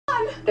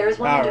There is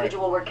one All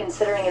individual we're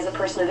considering as a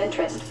person of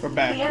interest. We're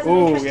back. He has an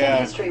Oh, interesting yeah.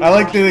 history with I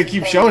like that they Washington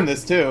keep family. showing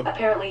this, too.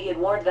 Apparently, he had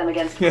warned them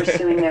against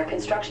pursuing their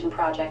construction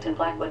project in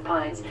Blackwood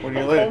Pines Where and do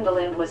you live? claimed the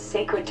land was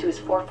sacred to his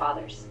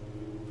forefathers.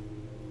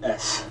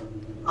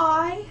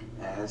 S-I-S-T.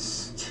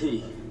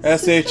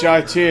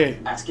 S-H-I-T.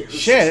 Ask it who's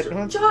Shit.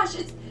 sister. Josh,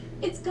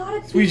 it's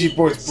gotta be. Ouija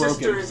board's Which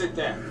sister broken. is it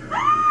then?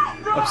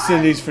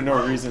 Obscenities for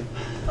no reason.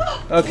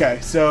 Okay,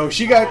 so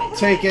she got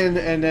taken,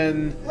 and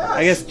then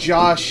I guess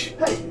Josh,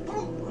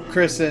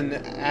 Chris, and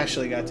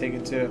Ashley got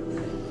taken too.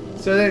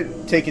 So they're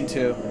taken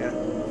too, yeah.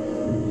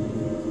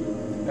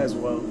 As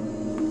well.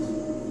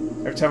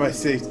 Every time I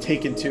say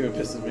taken two, it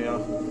pisses me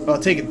off. Well,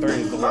 taken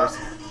three is the worst.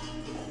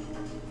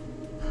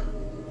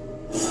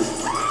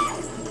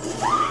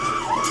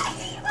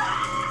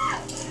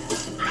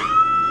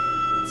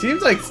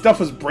 Seems like stuff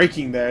was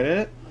breaking there, didn't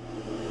it?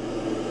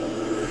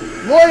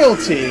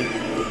 Loyalty!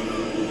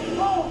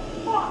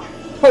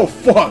 Oh,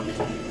 fuck!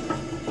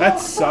 That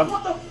sucked.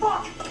 What the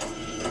fuck?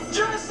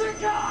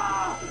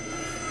 Jessica!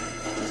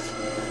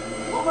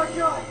 Oh my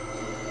god!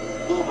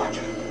 Oh my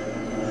god!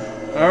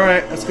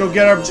 Alright, let's go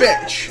get our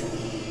bitch!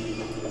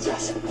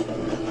 Jessica!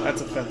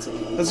 That's offensive.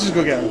 Let's just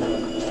go get her.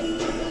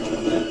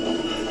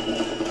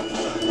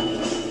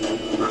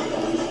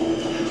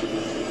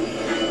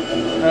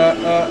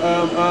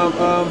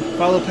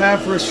 Follow the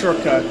path for a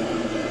shortcut.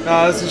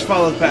 Let's just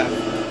follow the path.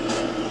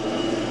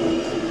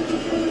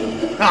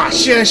 Ah,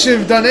 shit, I should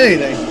have done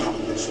anything.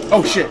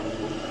 Oh, shit.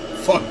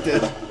 Fucked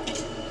it.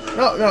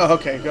 No,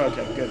 okay, good.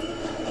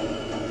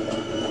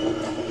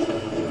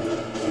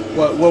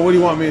 What do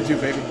you want me to do,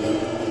 baby?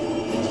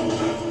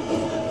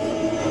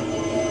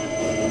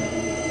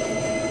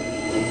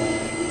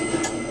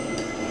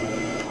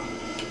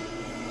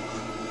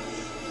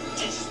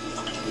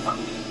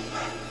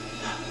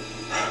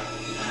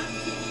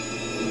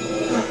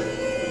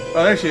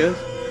 Oh, there she is.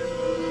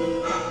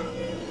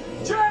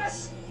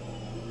 Jess!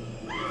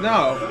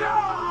 No.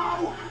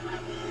 No!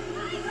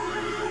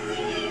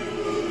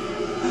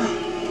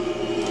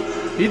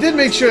 He did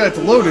make sure that's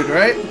loaded,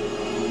 right?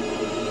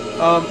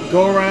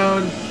 Go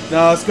around.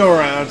 No, let's go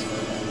around.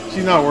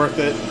 She's not worth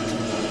it.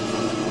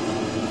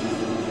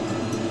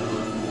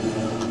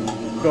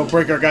 Go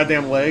break our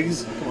goddamn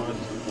legs. Come on.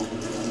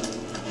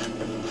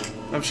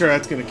 I'm sure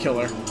that's gonna kill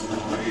her.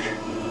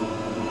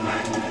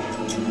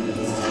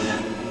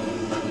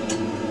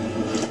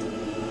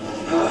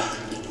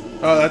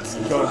 Oh, that's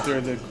going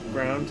through the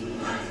ground.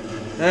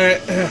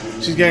 Alright,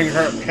 she's getting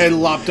her head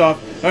lopped off.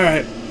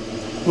 Alright.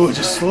 Ooh,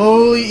 just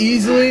slowly,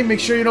 easily. Make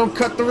sure you don't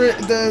cut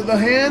the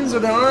hands or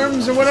the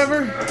arms or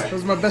whatever.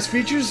 Those are my best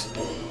features.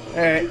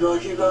 Alright.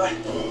 Keep going.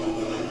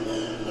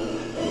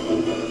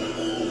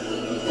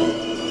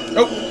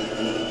 Oh!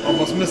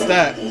 Almost missed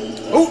that.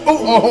 Oh,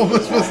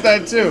 almost missed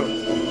that too.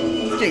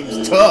 This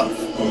game's tough.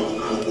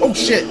 Oh,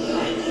 shit.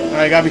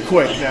 Alright, gotta be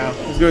quick now.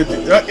 Let's go.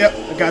 Yep,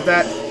 I got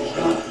that.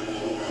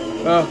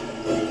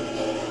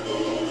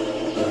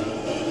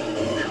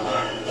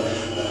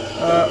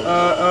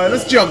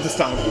 Let's jump this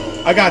time.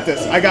 I got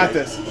this. I got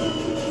it.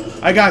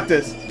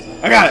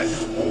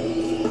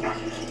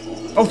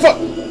 Oh, fuck.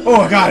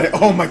 Oh, I got it.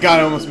 Oh, my God.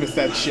 I almost missed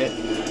that shit.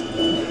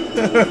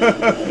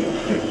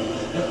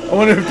 I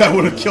wonder if that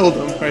would have killed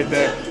him right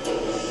there.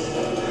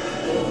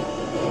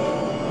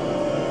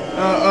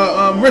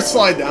 Wrist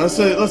slide down.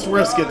 Let's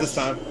risk it this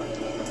time.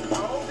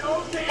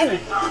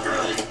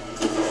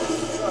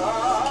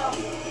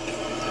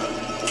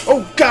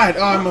 Oh, God.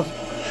 Oh, I'm a...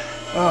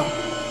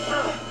 Oh.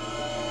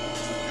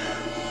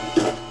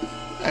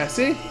 Ah,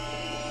 see?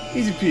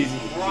 Easy peasy.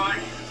 Come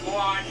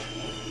on.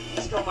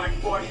 Let's go, my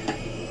boy.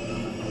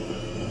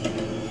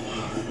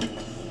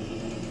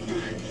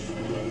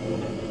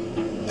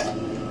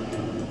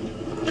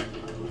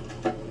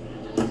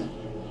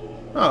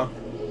 Oh.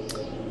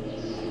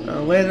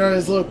 Landed on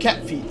his little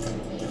cat feet.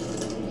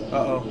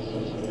 Uh-oh.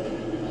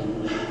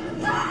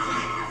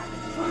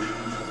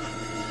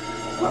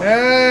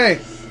 Hey!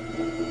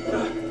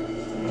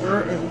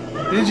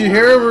 Did you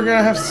hear? We're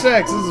gonna have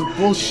sex. This is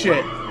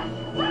bullshit.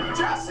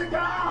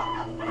 Jessica!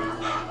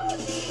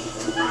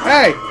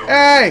 Hey!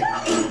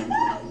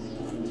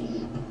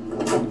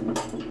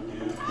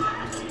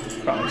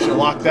 Probably should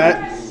lock that.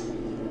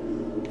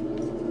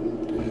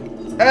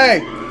 Hey!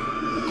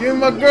 Give me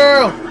my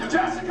girl!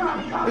 Jessica,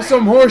 I'm coming! There's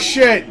some horse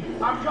shit!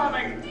 I'm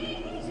coming!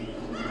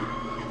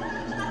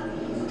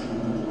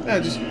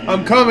 Yeah,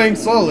 I'm coming,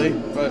 slowly,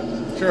 but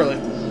surely.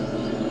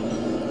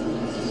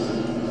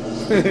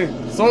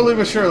 Slowly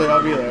but surely,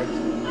 I'll be there.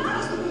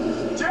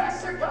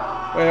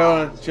 Jessica! Wait, hold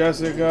on.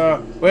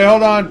 Jessica. Wait,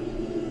 hold on.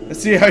 Let's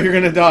see how you're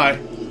gonna die.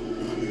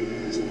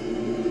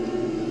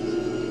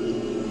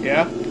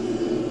 Yeah?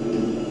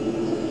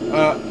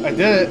 I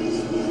did it.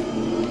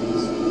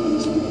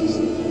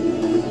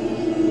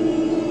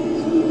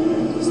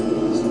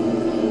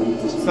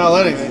 It's not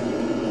letting me.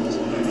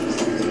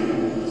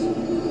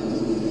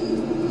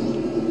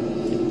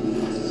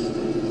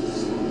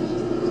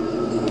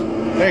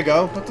 There you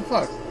go. What the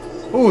fuck?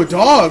 Ooh, a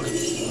dog!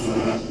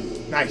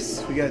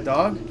 Nice. We got a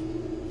dog?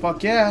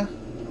 Fuck yeah.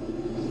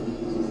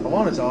 I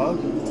want a dog.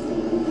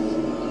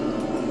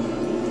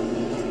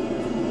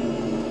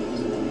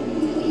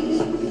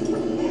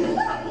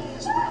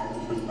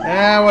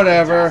 Ah,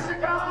 whatever.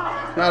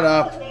 Shut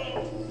up.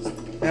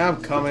 Yeah,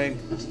 I'm coming.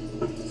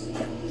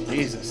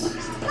 Jesus.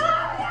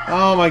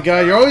 Oh my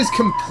god, you're always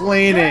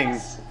complaining.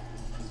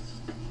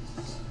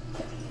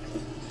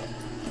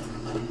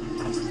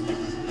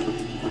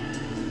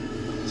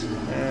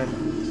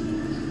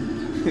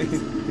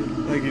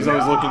 Like he's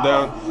always looking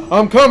down.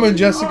 I'm coming,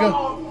 Jessica.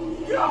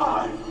 Oh,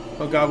 God.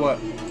 Oh god,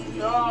 what?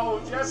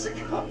 No,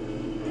 Jessica.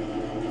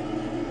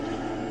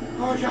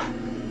 Oh, God.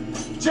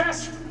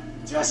 Jess!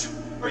 Jess,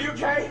 are you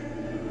okay?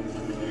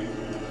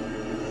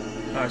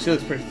 Oh, she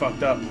looks pretty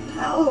fucked up.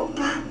 Help.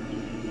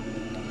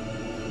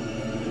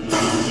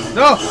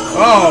 No!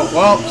 Oh,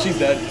 well, she's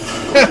dead.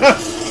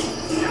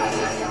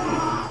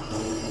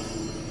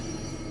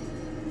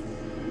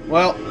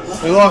 Well,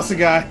 we lost the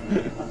guy.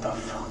 What the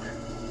fuck?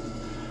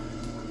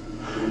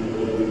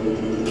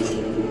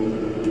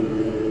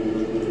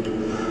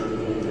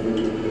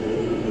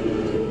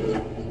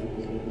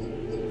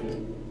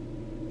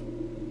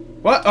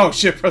 What? Oh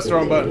shit, press the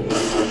wrong button.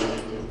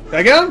 Did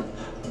I get him?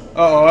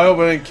 Uh oh, I hope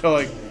I didn't kill,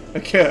 like, I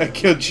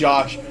killed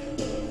Josh.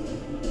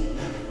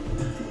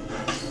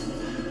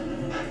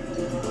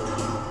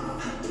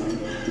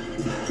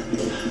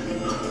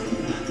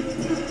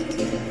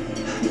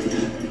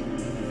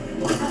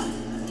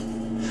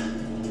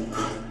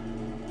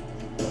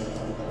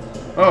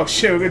 Oh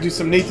shit, we're gonna do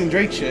some Nathan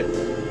Drake shit.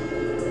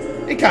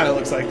 It kinda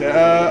looks like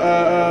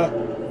that.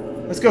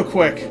 Let's go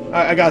quick.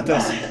 I got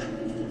this.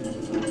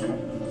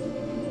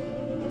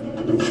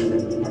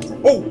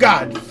 Oh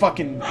god,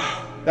 fucking,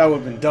 that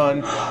would've been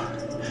done.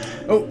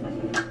 Oh,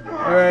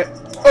 alright.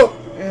 Oh,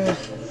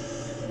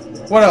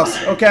 what else?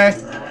 Okay.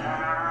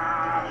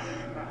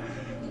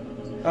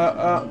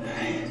 No,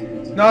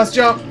 let's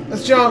jump.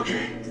 Let's jump.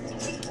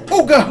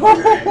 Oh god.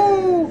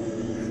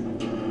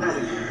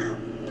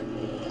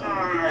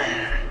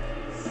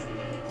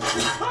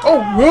 Oh,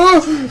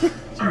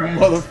 you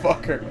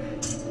motherfucker.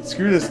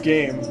 Screw this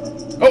game.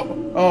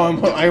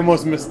 Oh, I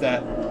almost missed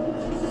that.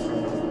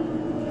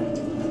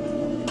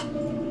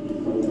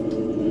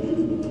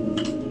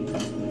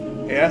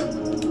 Yeah?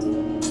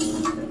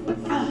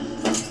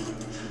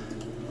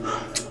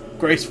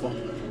 Graceful.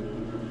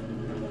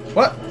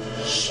 What?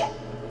 Shit.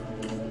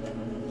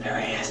 There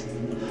he is.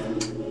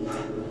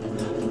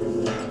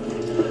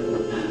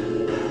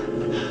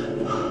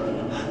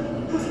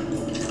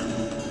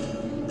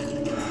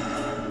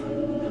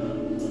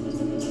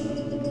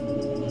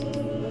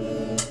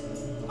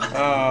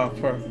 Ah,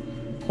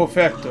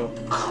 perfecto.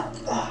 Come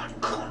on,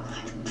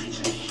 piece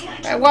of shit.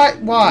 Hey, why?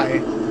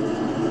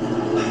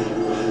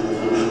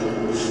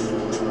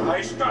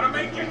 He's gotta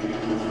make it.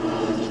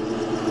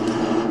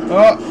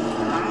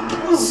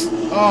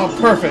 Oh,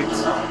 perfect.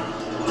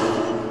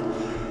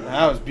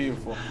 That was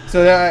beautiful.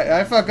 So did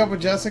I fuck up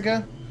with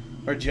Jessica?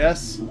 Or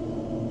Jess?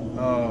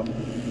 Oh,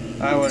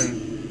 I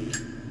wouldn't.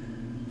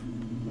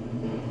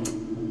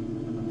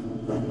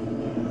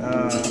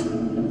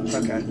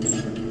 Okay.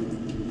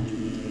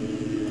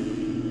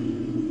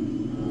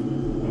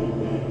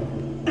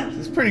 This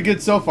is pretty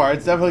good so far.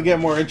 It's definitely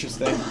getting more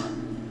interesting.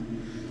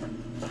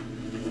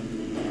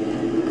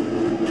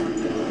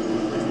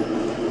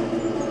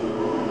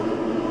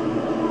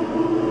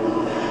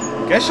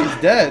 Guess she's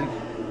dead.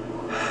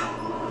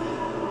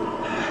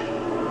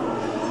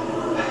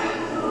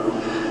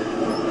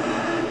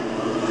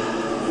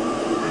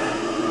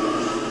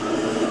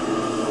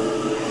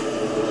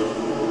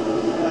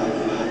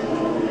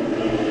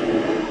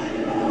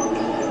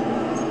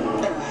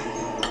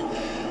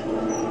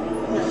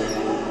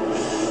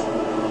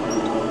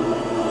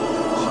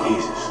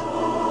 Jesus.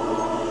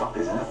 What the fuck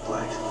is that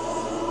place?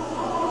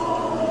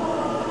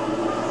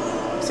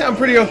 You sound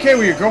pretty okay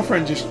with your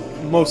girlfriend just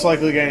most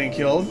likely getting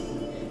killed.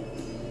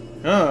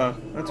 Oh,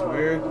 that's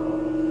weird.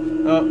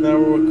 Oh, now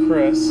we're with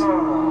Chris.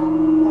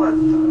 What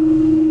the?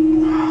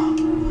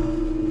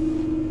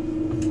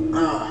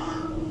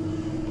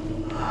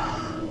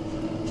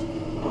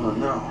 Oh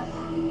no.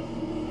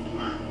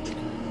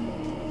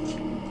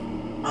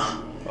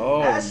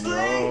 Oh Ashley!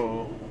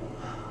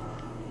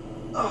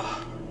 no.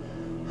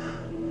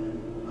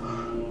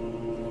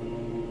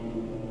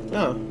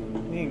 Oh,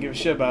 he didn't give a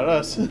shit about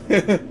us.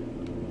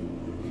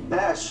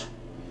 Ash.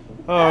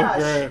 Oh, Ash.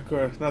 great, of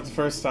course. Not the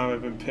first time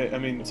I've been picked. I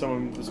mean,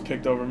 someone was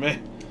picked over me.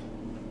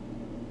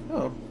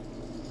 Oh.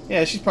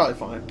 Yeah, she's probably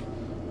fine.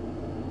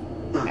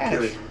 Not Ash.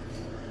 good.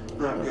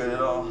 Not good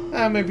at all.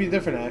 Maybe a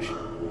different Ash.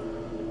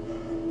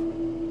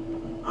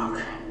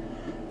 Okay.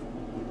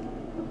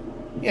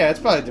 Yeah, it's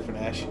probably a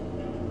different Ash.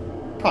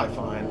 Probably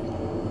fine.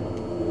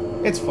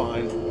 It's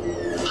fine.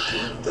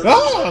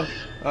 Oh!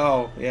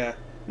 Oh, yeah.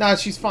 Nah,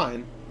 she's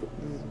fine.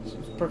 She's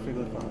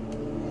perfectly fine.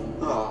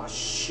 Oh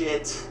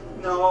shit.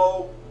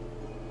 No.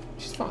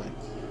 She's fine.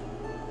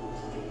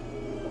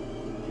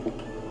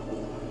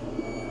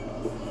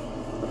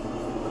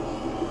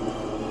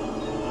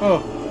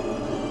 Oh.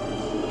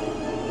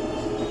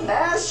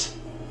 Ash?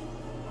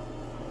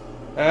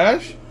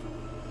 Ash?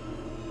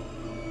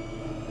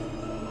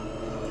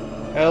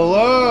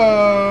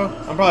 Hello?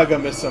 I'm probably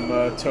gonna miss some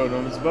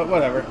totems, but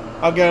whatever.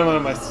 I'll get them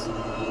on my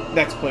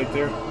next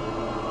playthrough.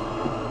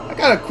 I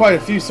Got quite a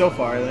few so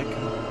far, I think.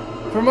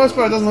 For the most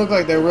part, it doesn't look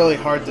like they're really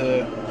hard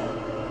to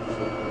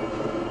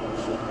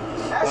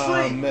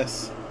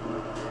miss.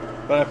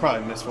 But I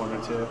probably missed one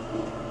or two.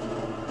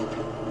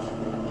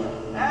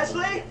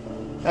 Ashley?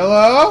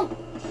 Hello?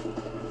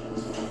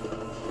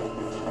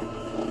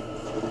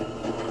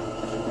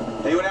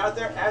 Anyone out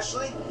there?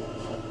 Ashley?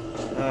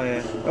 Oh,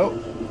 yeah. Oh.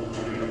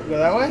 Go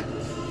that way?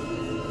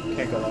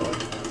 Can't go that way.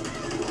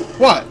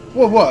 What?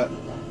 What?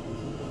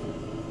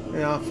 You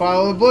know,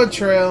 follow the blood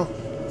trail.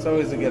 It's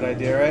always a good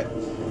idea, right?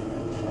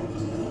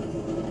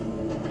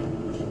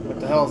 What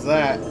the hell's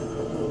that?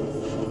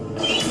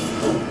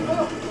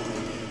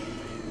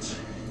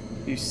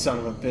 You son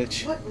of a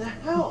bitch. What in the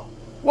hell?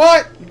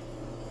 What?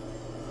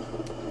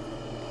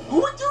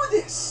 Who would do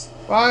this?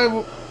 Why?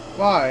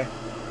 Why?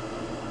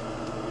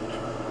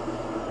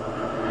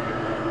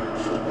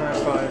 Alright,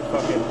 fine.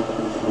 Fuck it.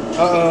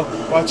 Uh-oh.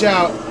 Watch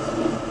out.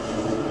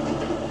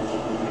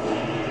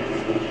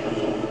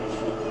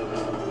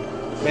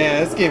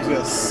 Man, this game's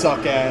gonna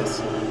suck ass.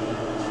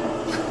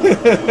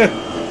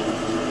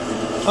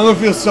 I'm gonna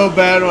feel so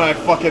bad when I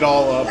fuck it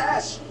all up.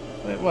 Ash!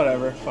 Wait,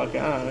 whatever. Fuck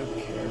it. I don't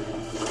care.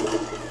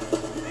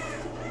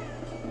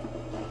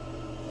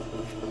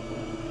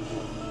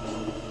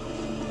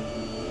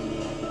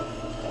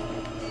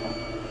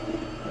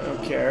 I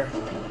don't care.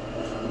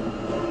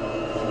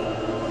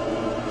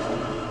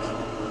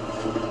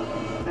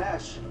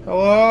 Ash!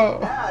 Hello?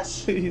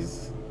 Ash!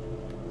 Please.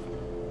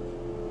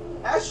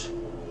 Ash!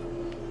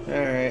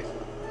 Alright.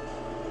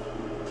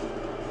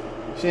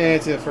 She didn't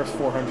answer the first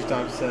 400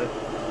 times said.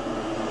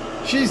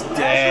 She's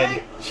dead.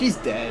 Ashley? She's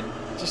dead.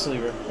 Just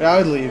leave her. I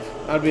would leave.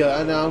 I'd be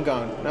like, no, I'm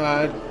gone.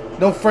 No,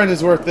 no friend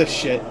is worth this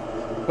shit.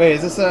 Wait,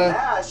 is this a...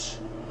 Ash!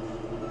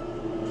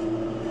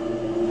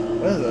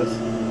 What is this?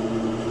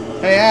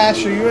 Hey,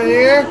 Ash, are you in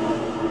here?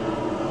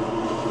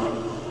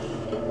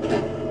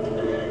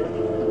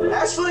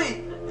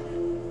 Ashley!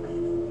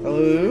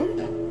 Hello?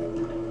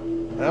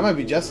 That might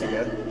be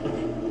Jessica.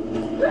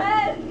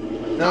 Red!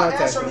 No, it's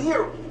Ash, I'm Ashley.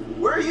 here!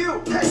 Where are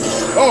you?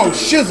 Oh,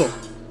 shizzle!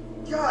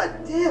 God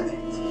damn it!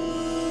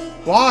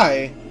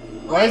 Why?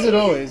 Why is it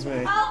always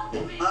me? Help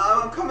me!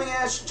 I'm coming,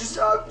 Ash. Just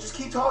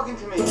keep talking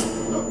to me.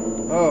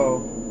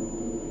 Oh.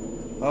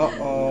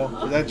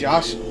 Uh-oh. Is that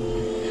Josh?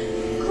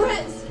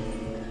 Chris!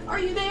 Are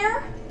you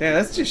there? Damn,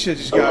 that's just shit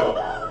just got...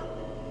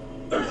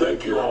 And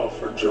thank you all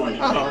for joining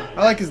me. Oh,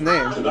 I like his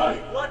name.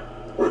 Tonight,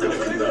 we're going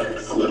to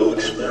conduct a little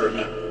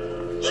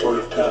experiment, sort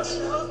of test.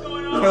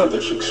 And for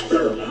this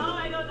experiment,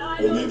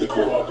 we'll need the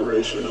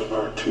cooperation of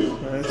our two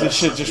This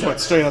shit just went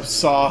straight up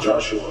Saw.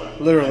 Joshua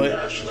Literally. and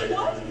Ashley.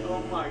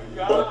 Oh my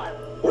But God!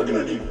 we're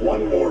going to need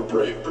one more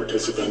brave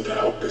participant to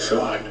help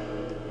decide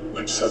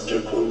which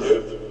subject will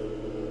live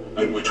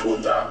and which will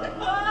die.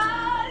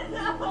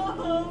 No!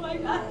 Oh my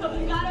god, oh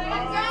my god,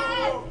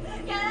 Chris!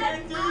 Get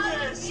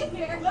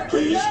out of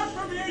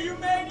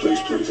here!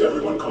 Please,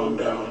 everyone calm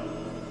down.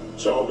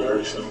 It's all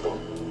very simple.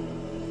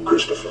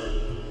 Christopher,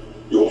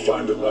 you will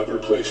find a lever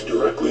placed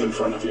directly in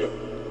front of you.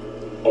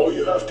 All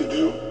you have to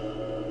do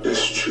is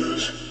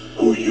choose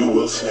who you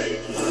will save.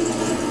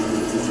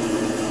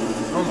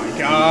 Oh my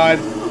god.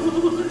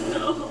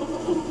 No,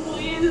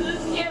 please,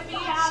 this can't be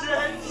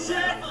happening.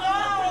 Shit!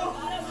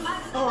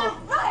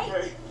 Oh,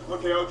 right!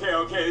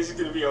 Okay, this is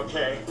gonna be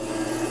okay.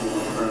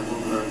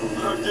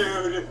 Oh,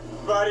 dude,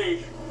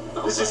 buddy,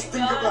 let's just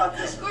think about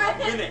this for a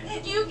minute.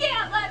 Chris, you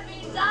can't let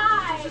me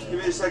die! Give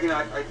me a second,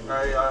 I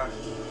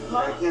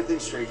can't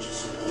think straight,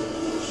 just...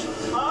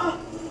 Huh?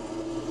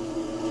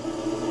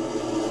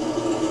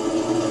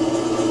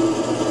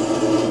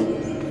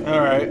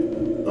 Alright.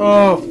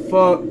 Oh,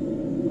 fuck.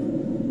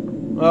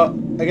 Well,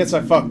 I guess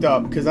I fucked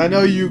up, because I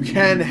know you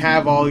can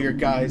have all your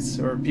guys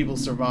or people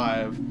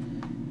survive.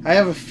 I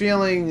have a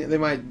feeling they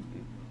might...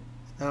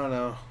 I don't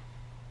know.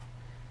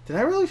 Did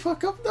I really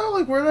fuck up, though?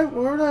 Like, where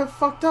did I have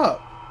fucked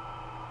up?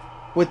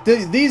 With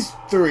these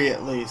three,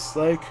 at least.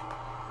 Like,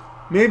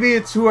 maybe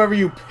it's whoever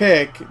you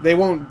pick. They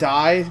won't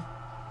die,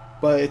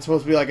 but it's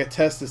supposed to be like a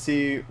test to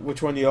see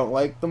which one you don't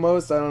like the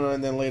most. I don't know,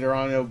 and then later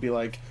on it'll be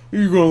like, are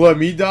you gonna let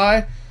me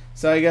die?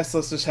 So I guess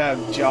let's just have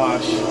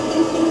Josh.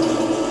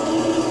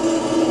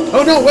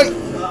 Oh no, wait!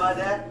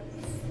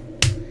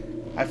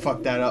 I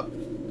fucked that up.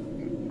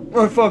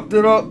 I fucked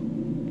it up.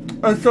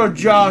 I saw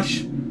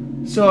Josh,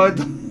 so I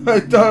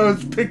thought I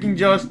was picking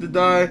Josh to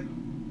die.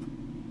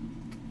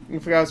 I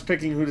forgot I was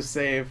picking who to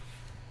save.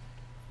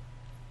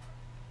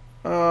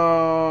 Can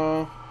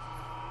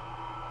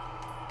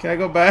I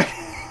go back?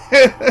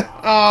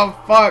 Oh,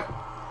 fuck.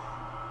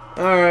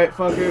 Alright,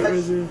 fuck it. Where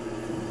is he?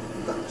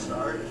 I'm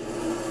sorry.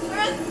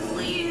 Chris,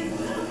 please!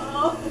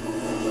 Oh,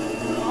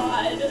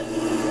 God.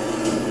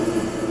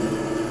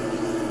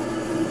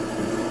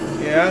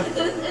 Yeah?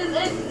 This is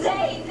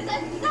insane! This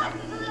isn't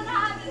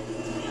happening!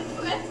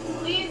 Chris,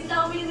 please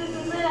tell me this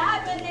isn't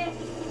happening!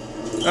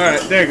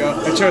 Alright, there you go.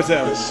 I chose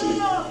him. I see.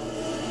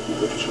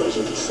 You've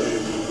chosen to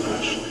save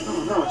Ashley.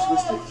 Oh no, it's a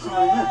mistake.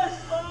 Sorry, man.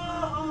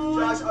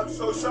 Josh, I'm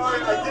so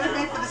sorry. I didn't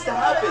mean for this to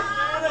happen.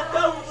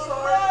 I'm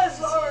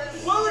sorry.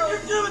 Why would you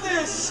do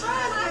this? Why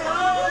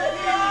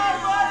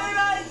did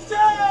I do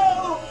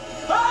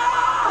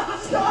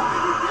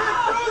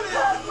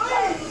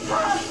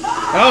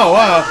Oh,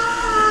 wow.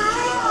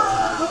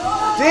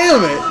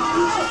 Damn it.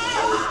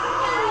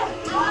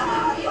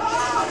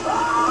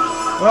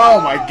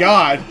 Oh, my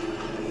God.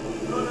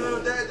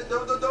 No, Dad,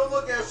 don't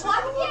look at us.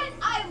 Why can't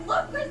I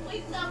look? Chris,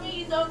 please tell me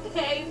he's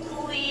okay,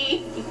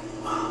 please.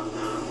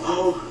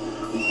 Oh.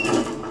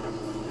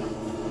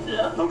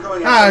 I'm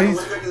coming out. Ah, I'm he's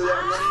letting you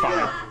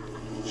fine.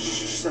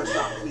 Shh,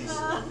 stop, please.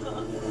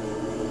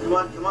 Come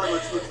on,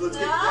 let's get you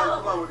down.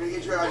 Come on, we're gonna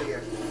get you out of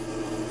here.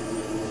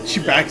 She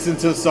backs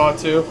into the saw,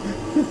 too.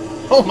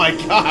 Oh, my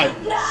God.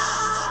 You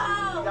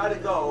gotta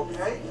go,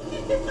 okay?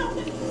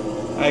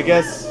 I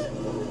guess...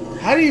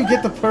 How do you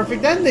get the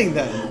perfect ending,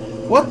 then?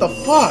 What the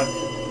fuck?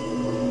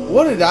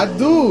 What did I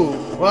do?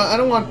 Well, I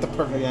don't want the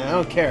perfect ending. I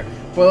don't care.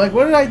 But, like,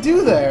 what did I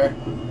do there?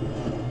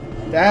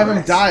 To have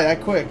him die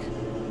that quick?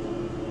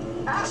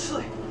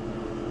 Ashley!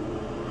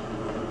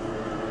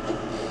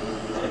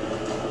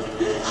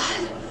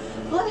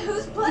 What?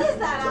 Whose blood is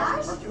that,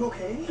 Ash? Are you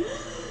okay?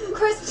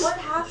 Chris, what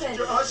happened?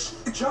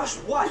 Josh,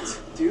 what,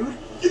 dude?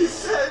 He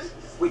said,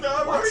 Wait,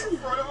 now what? right in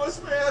front of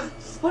us, man.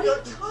 What are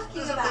you talking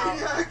There's a about?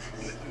 maniac.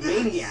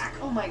 Maniac?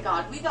 Oh my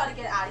God, we gotta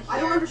get out of here.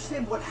 I don't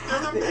understand what There's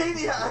a happened.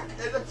 maniac.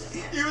 And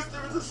there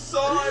was a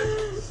saw.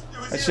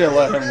 I should've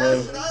let him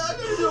live. I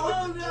didn't know what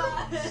Oh to do.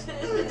 God.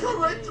 It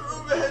come right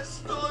through, man.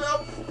 Spilling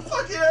out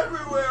fucking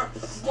everywhere.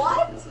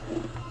 What?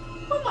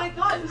 Oh my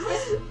God,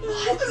 Chris.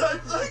 What? And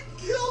I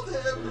killed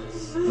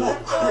him.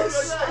 What,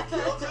 Chris? I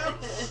killed him.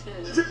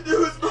 It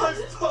was my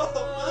fault,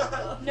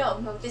 man.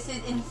 No, this is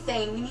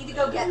insane. We need to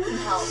go get some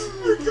help.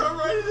 It cut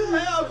right in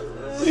half.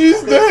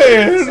 He's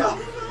dead!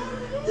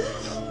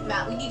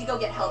 Matt, we need to go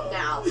get help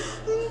now.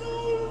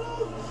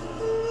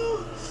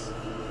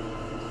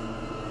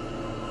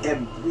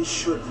 And we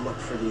should look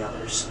for the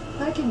others.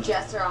 Mike and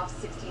Jess are off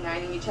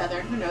 69ing each other,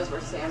 and who knows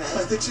where Sam I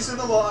is. think she's in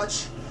the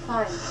lodge.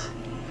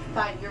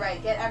 Fine, you're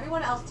right. Get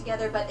everyone else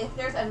together, but if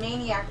there's a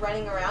maniac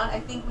running around, I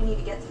think we need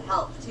to get some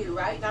help too,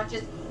 right? Not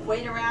just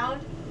wait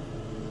around.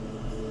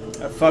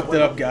 I fucked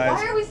it up, guys.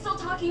 Why are we still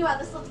talking about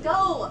this? Let's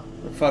go!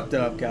 I fucked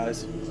it up,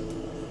 guys.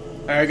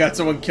 Alright, I got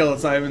someone killed.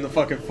 It's not even the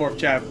fucking 4th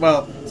chapter.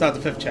 Well, it's not the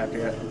 5th chapter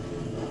yet.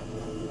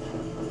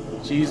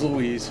 Jeez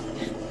Louise.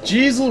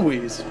 Jeez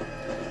Louise.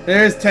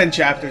 There's 10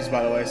 chapters,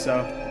 by the way,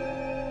 so...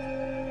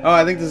 Oh,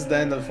 I think this is the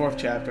end of the 4th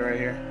chapter right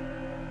here.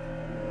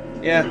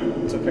 Yeah,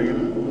 that's what I figured.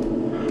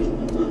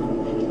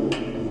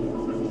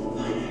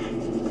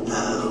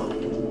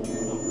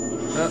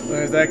 Oh,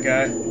 there's that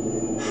guy.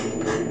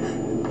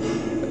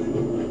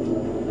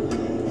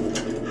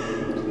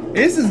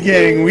 This is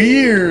getting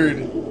weird.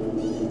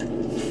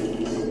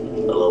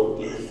 Hello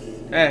again.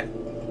 Hey.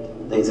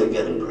 Things are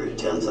getting pretty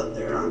tense up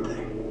there, aren't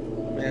they?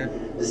 Yeah.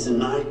 Is the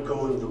night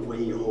going the way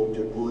you hoped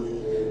it would?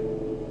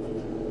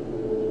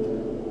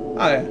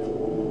 Oh, yeah.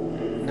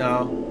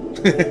 No.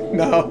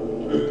 No.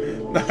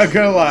 Not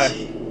gonna lie.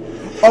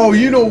 Oh,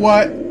 you know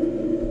what?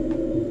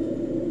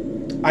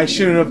 I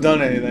shouldn't have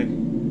done anything.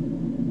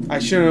 I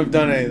shouldn't have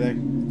done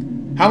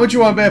anything. How much you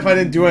want to bet if I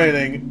didn't do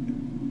anything,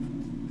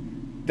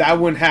 that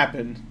wouldn't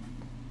happen?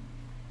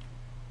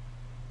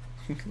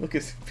 Look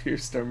at Peter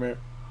Stormer.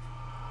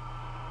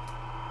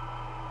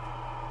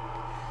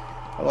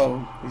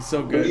 Hello. He's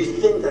so Do good. you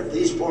think that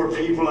these poor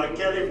people are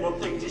getting what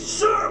they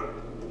deserve?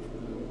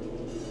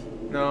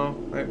 No.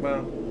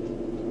 Well.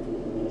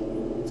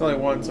 It's only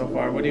one so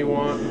far. What do you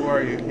want? Who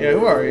are you? Yeah,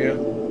 who are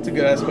you? It's a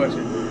good ass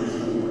question.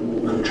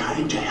 I'm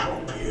trying to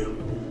help you.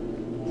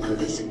 And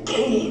this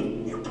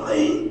game you're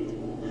playing,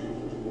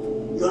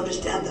 you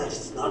understand that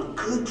it's not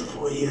good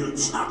for you.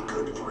 It's not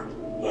good for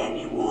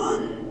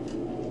anyone.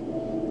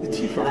 The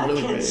teeth And are I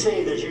really can't big.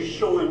 say that you're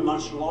showing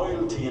much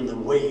loyalty in the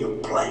way you're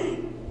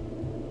playing.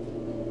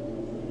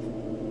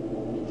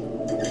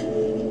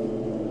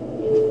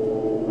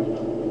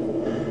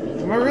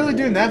 Am I really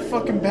doing that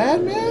fucking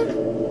bad, man?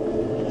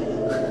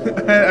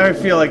 I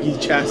feel like he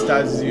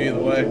chastises you either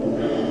way.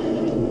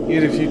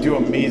 Even if you do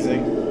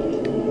amazing.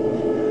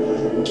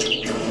 Do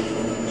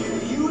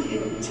you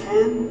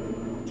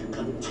intend to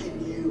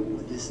continue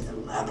with this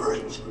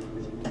elaborate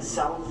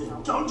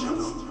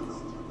self-indulgence?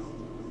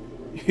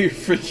 You're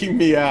freaking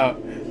me out.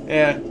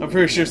 Yeah, I'm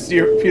pretty sure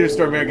Peter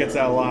Stormare gets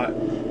that a lot.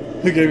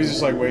 Look at him, he's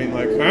just like waiting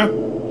like, huh?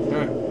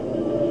 Huh?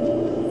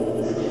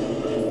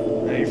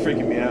 Nah, you're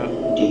freaking me out.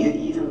 Do you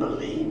even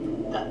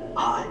believe that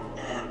I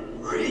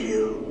am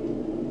real?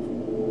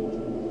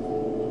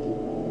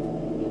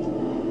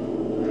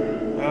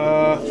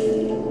 Yeah.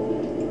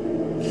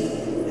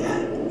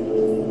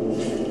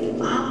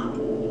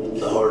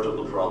 The heart of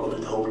the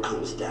problem, it all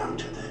comes down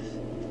to this.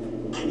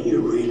 Can you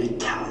really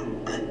tell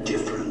the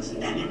difference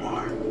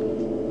anymore?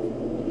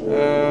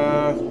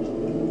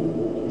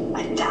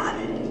 I doubt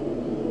it.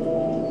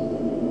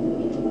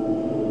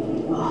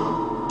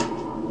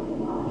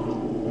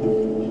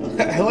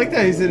 I like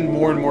that he's in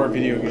more and more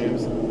video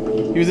games.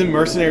 He was in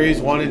Mercenaries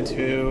 1 and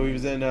 2. He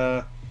was in,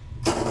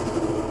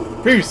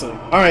 previously.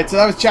 Alright, so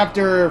that was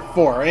Chapter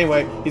 4.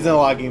 Anyway, he's in a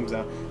lot of games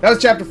now. That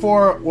was Chapter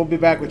 4. We'll be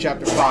back with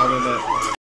Chapter 5 in a minute.